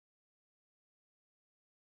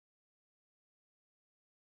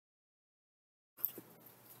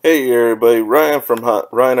Hey everybody, Ryan from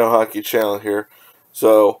Rhino Hockey Channel here.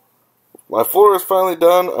 So, my floor is finally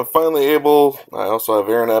done. I also have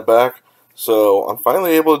internet back, so I'm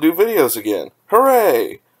finally able to do videos again.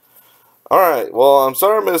 Hooray! Alright, well, I'm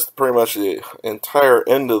sorry I missed pretty much the entire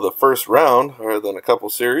end of the first round, other than a couple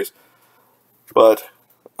series, but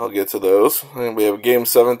I'll get to those. And we have Game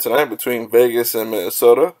 7 tonight between Vegas and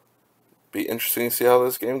Minnesota. Be interesting to see how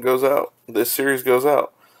this series goes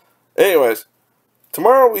out. Anyways,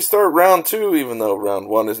 tomorrow we start round 2, even though round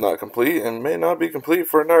 1 is not complete and may not be complete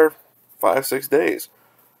for another 5-6 days.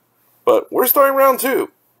 But we're starting round 2.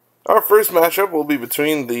 Our first matchup will be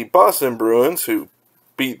between the Boston Bruins, who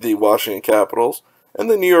beat the Washington Capitals, and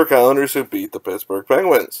the New York Islanders, who beat the Pittsburgh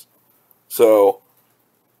Penguins. So,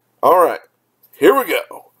 alright, here we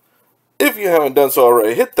go. If you haven't done so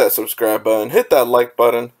already, hit that subscribe button, hit that like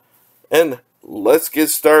button, and let's get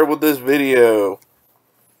started with this video.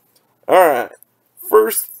 Alright.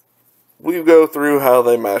 First, we go through how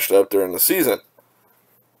they matched up during the season.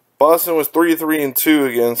 Boston was 3-3-2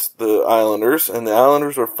 against the Islanders, and the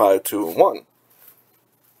Islanders were 5-2-1.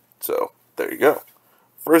 So, there you go.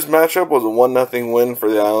 First matchup was a 1-0 win for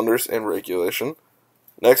the Islanders in regulation.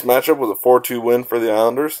 Next matchup was a 4-2 win for the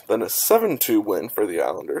Islanders, then a 7-2 win for the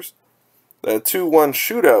Islanders, then a 2-1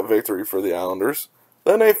 shootout victory for the Islanders,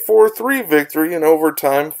 then a 4-3 victory in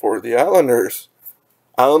overtime for the Islanders.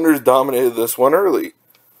 Islanders dominated this one early.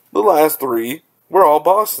 The last 3 were all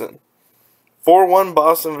Boston. 4-1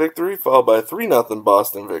 Boston victory, followed by 3-0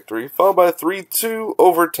 Boston victory, followed by 3-2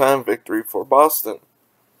 overtime victory for Boston.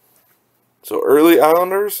 So early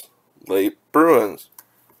Islanders, late Bruins.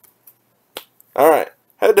 Alright,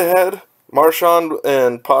 head-to-head, Marchand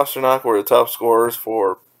and Pastrnak were the top scorers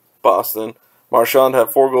for Boston. Marchand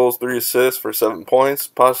had 4 goals, 3 assists for 7 points.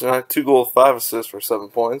 Pastrnak 2 goals, 5 assists for 7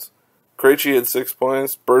 points. Krejci had 6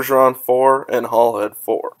 points, Bergeron 4, and Hall had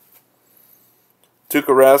 4. Tuukka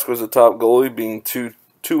Rask was the top goalie, being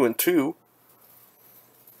 2-2.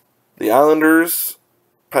 The Islanders,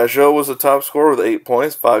 Pajot was the top scorer with 8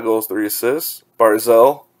 points, 5 goals, 3 assists.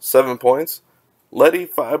 Barzal, 7 points. Leddy,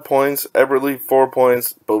 5 points. Eberle, 4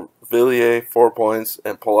 points. Beauvillier, 4 points.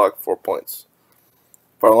 And Pollock, 4 points.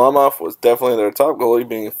 Varlamov was definitely their top goalie,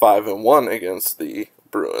 being 5-1 against the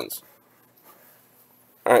Bruins.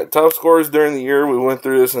 Alright, top scorers during the year. We went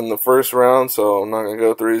through this in the first round, so I'm not going to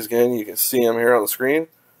go through these again. You can see them here on the screen.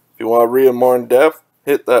 If you want to read them more in depth,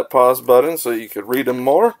 hit that pause button so you can read them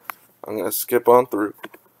more. I'm going to skip on through.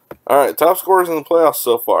 Alright, top scorers in the playoffs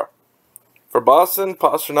so far. For Boston,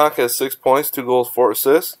 Pastrnak has 6 points, 2 goals, 4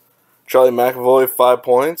 assists. Charlie McAvoy, 5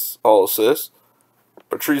 points, all assists.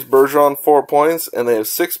 Patrice Bergeron, 4 points, and they have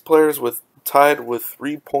 6 players tied with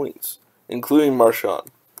 3 points, including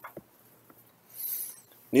Marchand.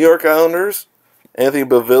 New York Islanders, Anthony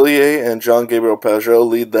Beauvillier and Jean-Gabriel Pageau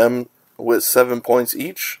lead them with 7 points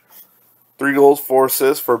each. 3 goals, 4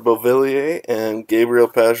 assists for Beauvillier and Jean-Gabriel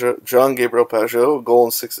Pageau, a goal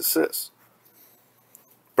and 6 assists.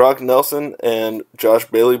 Brock Nelson and Josh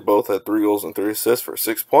Bailey both had 3 goals and 3 assists for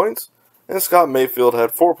 6 points. And Scott Mayfield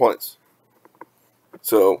had 4 points.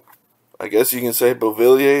 So, I guess you can say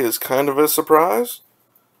Beauvillier is kind of a surprise.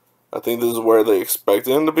 I think this is where they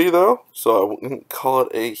expected him to be, though, so I wouldn't call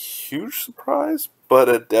it a huge surprise, but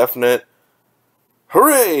a definite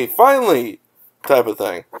hooray, finally, type of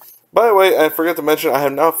thing. By the way, I forgot to mention, I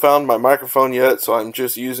have not found my microphone yet, so I'm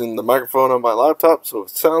just using the microphone on my laptop, so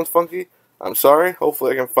if it sounds funky, I'm sorry.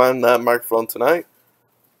 Hopefully I can find that microphone tonight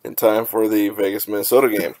in time for the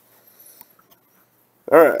Vegas-Minnesota game.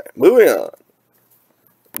 Alright, moving on.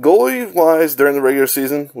 Goalie-wise, during the regular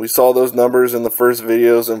season, we saw those numbers in the first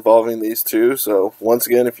videos involving these two. So, once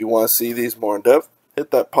again, if you want to see these more in depth,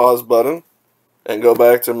 hit that pause button and go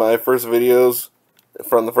back to my first videos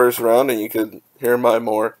from the first round, and you can hear my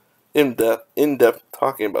more in-depth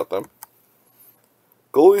talking about them.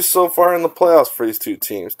 Goalies so far in the playoffs for these two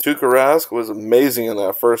teams. Tuukka Rask was amazing in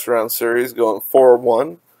that first round series, going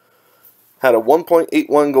 4-1. Had a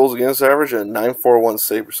 1.81 goals against average and a 9.41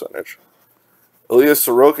 save percentage. Ilya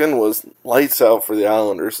Sorokin was lights out for the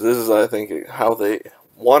Islanders. This is, I think, how they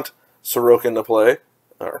want Sorokin to play.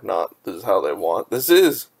 Or not, this is how they want. This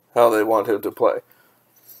is how they want him to play.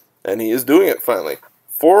 And he is doing it, finally.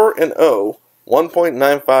 4-0,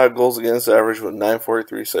 1.95 goals against average with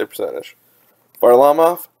 9.43 save percentage.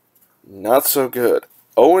 Varlamov, not so good.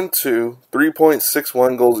 0-2,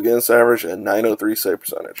 3.61 goals against average and 9.03 save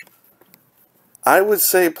percentage. I would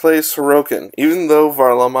say play Sorokin, even though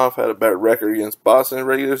Varlamov had a better record against Boston in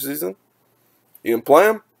regular season. You can play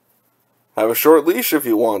him. Have a short leash if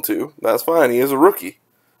you want to. That's fine. He is a rookie.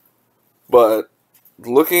 But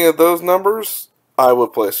looking at those numbers, I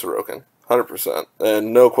would play Sorokin. 100%.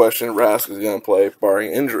 And no question, Rask is going to play,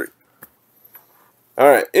 barring injury.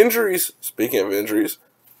 Alright, injuries. Speaking of injuries,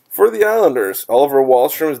 for the Islanders, Oliver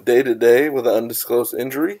Wahlstrom is day-to-day with an undisclosed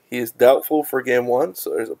injury. He is doubtful for Game 1,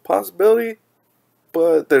 so there's a possibility,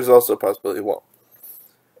 but there's also a possibility he won't.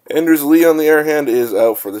 Anders Lee, on the other hand, is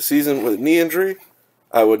out for the season with a knee injury.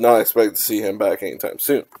 I would not expect to see him back anytime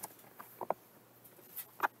soon.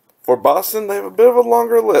 For Boston, they have a bit of a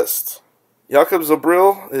longer list. Jakob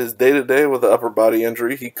Zabril is day-to-day with an upper body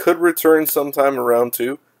injury. He could return sometime in round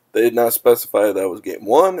 2. They did not specify if that was Game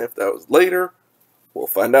 1. If that was later, we'll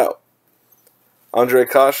find out. Andre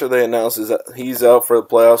Kasha, they announced he's out for the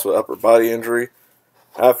playoffs with upper body injury.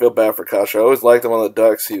 I feel bad for Kasha. I always liked him on the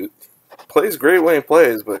Ducks. He plays great when he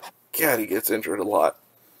plays, but God, he gets injured a lot.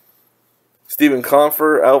 Stephen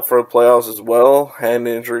Confer out for the playoffs as well, hand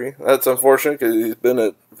injury. That's unfortunate because he's been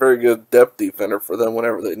a very good depth defender for them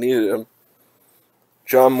whenever they needed him.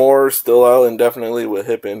 John Moore still out indefinitely with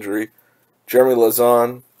hip injury. Jeremy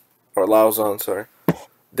Lauzon,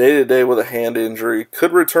 day-to-day with a hand injury.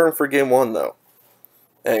 Could return for Game 1, though.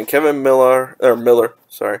 And Kevin Miller, I don't know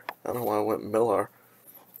why I went Miller.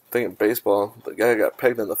 Thinking baseball. The guy got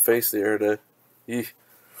pegged in the face the other day. Eesh.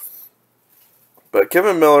 But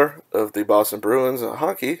Kevin Miller of the Boston Bruins,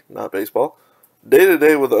 hockey, not baseball,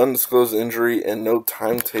 day-to-day with an undisclosed injury and no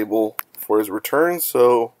timetable for his return,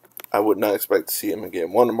 so I would not expect to see him in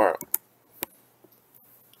Game 1 tomorrow.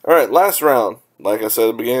 Alright, last round. Like I said at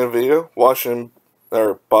the beginning of the video,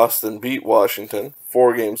 Boston beat Washington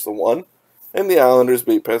 4-1, and the Islanders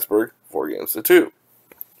beat Pittsburgh 4-2.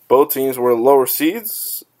 Both teams were lower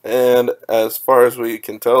seeds, and as far as we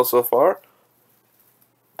can tell so far,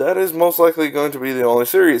 that is most likely going to be the only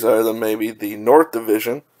series, other than maybe the North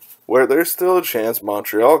Division, where there's still a chance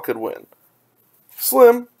Montreal could win.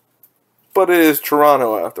 Slim, but it is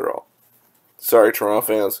Toronto after all. Sorry, Toronto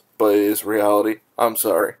fans, but it is reality. I'm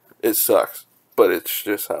sorry. It sucks, but it's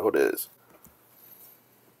just how it is.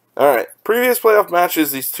 Alright, previous playoff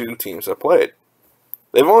matches these two teams have played.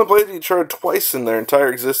 They've only played each other twice in their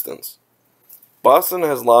entire existence. Boston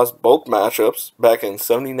has lost both matchups back in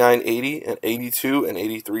 79-80 and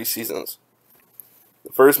 82-83 seasons.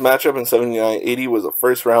 The first matchup in 79-80 was a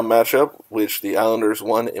first-round matchup, which the Islanders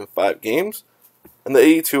won in 5 games, and the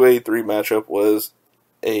 82-83 matchup was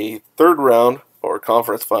a third-round, or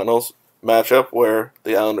conference finals, matchup where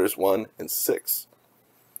the Islanders won in 6.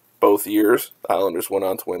 Both years, the Islanders went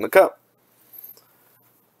on to win the Cup.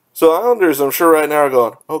 So Islanders, I'm sure right now are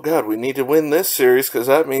going, oh God, we need to win this series because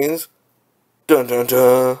that means, dun dun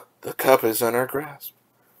dun, the Cup is in our grasp.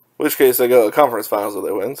 In which case they go to the conference finals if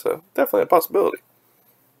they win, so definitely a possibility.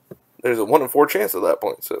 There's a 1 in 4 chance at that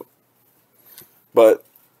point, so. But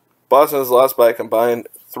Boston has lost by a combined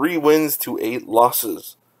 3 wins to 8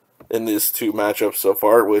 losses in these 2 matchups so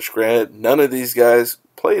far, which granted, none of these guys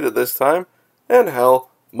played at this time, and hell,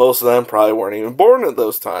 most of them probably weren't even born at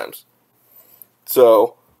those times.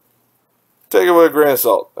 So, take it with a grain of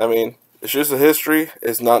salt. I mean, it's just a history.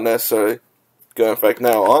 It's not necessarily going to affect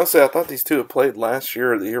now. Honestly, I thought these two had played last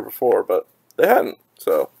year or the year before, but they hadn't.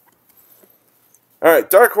 So, alright,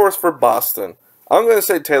 dark horse for Boston. I'm going to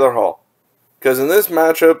say Taylor Hall. Because in this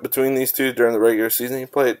matchup between these two during the regular season, he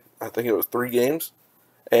played, I think it was 3 games.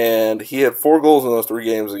 And he had 4 goals in those 3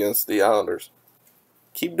 games against the Islanders.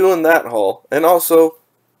 Keep doing that, Hall. And also,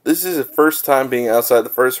 this is his first time being outside the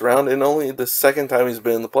first round and only the second time he's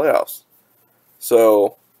been in the playoffs.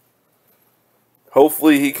 So,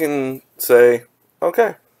 hopefully he can say,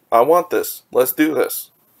 okay, I want this. Let's do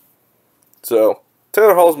this. So,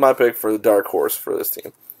 Taylor Hall's my pick for the dark horse for this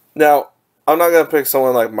team. Now, I'm not going to pick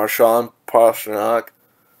someone like Marchand, Pastrnak,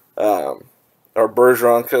 or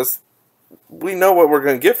Bergeron because we know what we're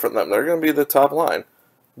going to get from them. They're going to be the top line.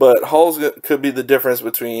 But Hall's could be the difference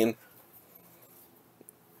between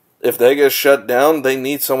if they get shut down, they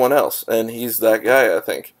need someone else. And he's that guy, I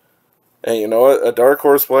think. And you know what? A dark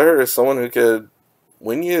horse player is someone who could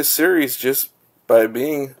win you a series just by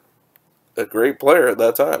being a great player at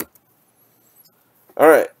that time.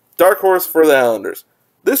 Alright, dark horse for the Islanders.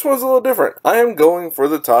 This one's a little different. I am going for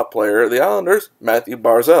the top player of the Islanders, Matthew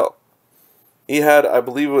Barzal. He had, I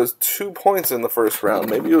believe it was 2 points in the first round.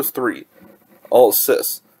 Maybe it was 3. All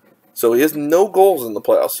assists. So he has no goals in the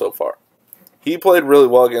playoffs so far. He played really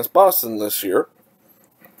well against Boston this year,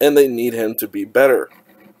 and they need him to be better.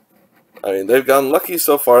 I mean, they've gotten lucky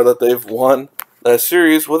so far that they've won that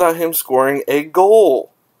series without him scoring a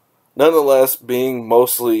goal. Nonetheless, being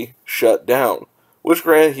mostly shut down. Which,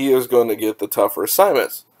 granted, he is going to get the tougher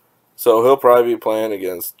assignments. So he'll probably be playing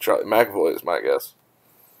against Charlie McAvoy, is my guess.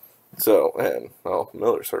 So, and, well,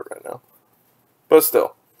 Miller's hurt right now. But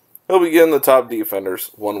still, he'll be getting the top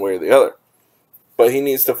defenders one way or the other. but he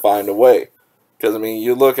needs to find a way. Because, I mean,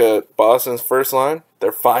 you look at Boston's first line,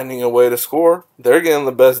 they're finding a way to score. They're getting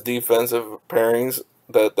the best defensive pairings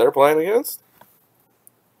that they're playing against.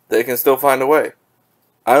 They can still find a way.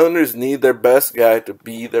 Islanders need their best guy to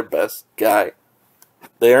be their best guy.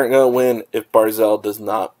 They aren't going to win if Barzal does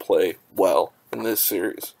not play well in this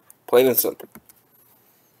series. Plain and simple.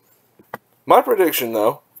 My prediction,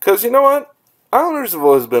 though, because you know what? Islanders have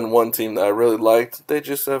always been one team that I really liked. They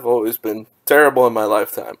just have always been terrible in my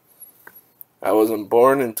lifetime. I wasn't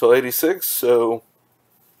born until '86, so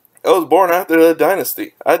I was born after the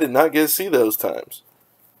dynasty. I did not get to see those times.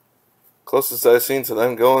 Closest I've seen to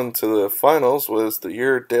them going to the finals was the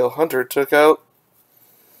year Dale Hunter took out,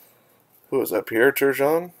 who was that, Pierre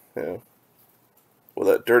Turgeon? Yeah. With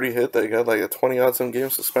that dirty hit that he got like a 20-odd-some game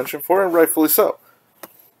suspension for, and rightfully so.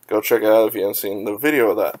 Go check it out if you haven't seen the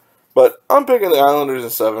video of that. But I'm picking the Islanders in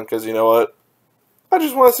 7 because you know what? I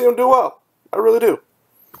just want to see them do well. I really do.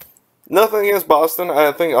 Nothing against Boston.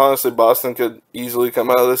 I think, honestly, Boston could easily come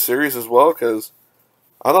out of this series as well because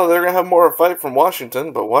I thought they were going to have more of a fight from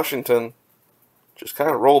Washington, but Washington just kind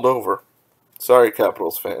of rolled over. Sorry,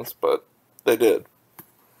 Capitals fans, but they did.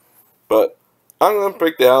 But I'm going to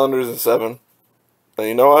pick the Islanders in 7. And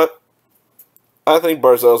you know what? I think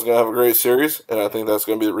Barzal's going to have a great series, and I think that's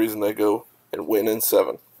going to be the reason they go and win in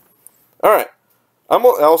 7. Alright. I'm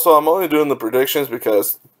only doing the predictions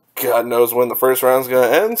because God knows when the first round's going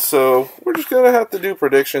to end, so we're just going to have to do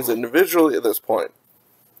predictions individually at this point.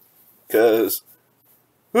 Because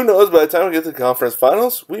who knows, by the time we get to the conference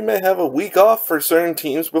finals, we may have a week off for certain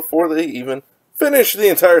teams before they even finish the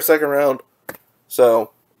entire second round.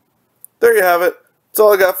 So, there you have it. That's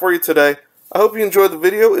all I got for you today. I hope you enjoyed the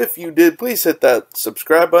video. If you did, please hit that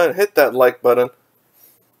subscribe button, hit that like button.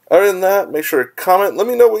 Other than that, make sure to comment. Let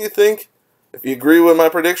me know what you think. If you agree with my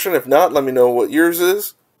prediction, if not, let me know what yours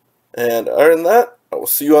is. And other than that, I will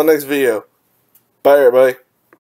see you on the next video. Bye, everybody.